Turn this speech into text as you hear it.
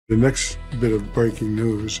The next bit of breaking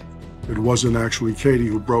news, it wasn't actually Katie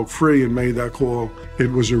who broke free and made that call.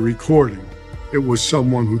 It was a recording. It was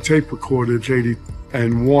someone who tape recorded Katie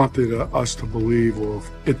and wanted us to believe, or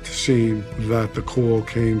it to seem, that the call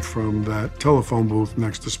came from that telephone booth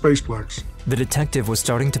next to Spaceplex. The detective was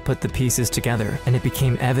starting to put the pieces together, and it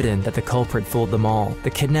became evident that the culprit fooled them all. The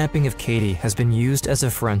kidnapping of Katie has been used as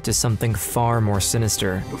a front to something far more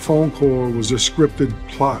sinister. The phone call was a scripted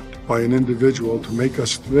plot by an individual to make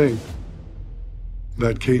us think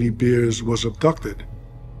that Katie Beers was abducted.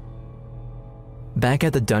 Back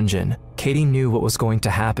at the dungeon, Katie knew what was going to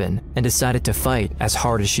happen and decided to fight as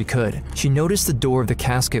hard as she could. She noticed the door of the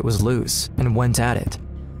casket was loose and went at it.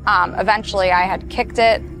 Eventually, I had kicked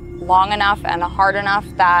it long enough and hard enough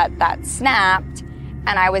that snapped,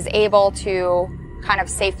 and I was able to kind of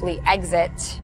safely exit.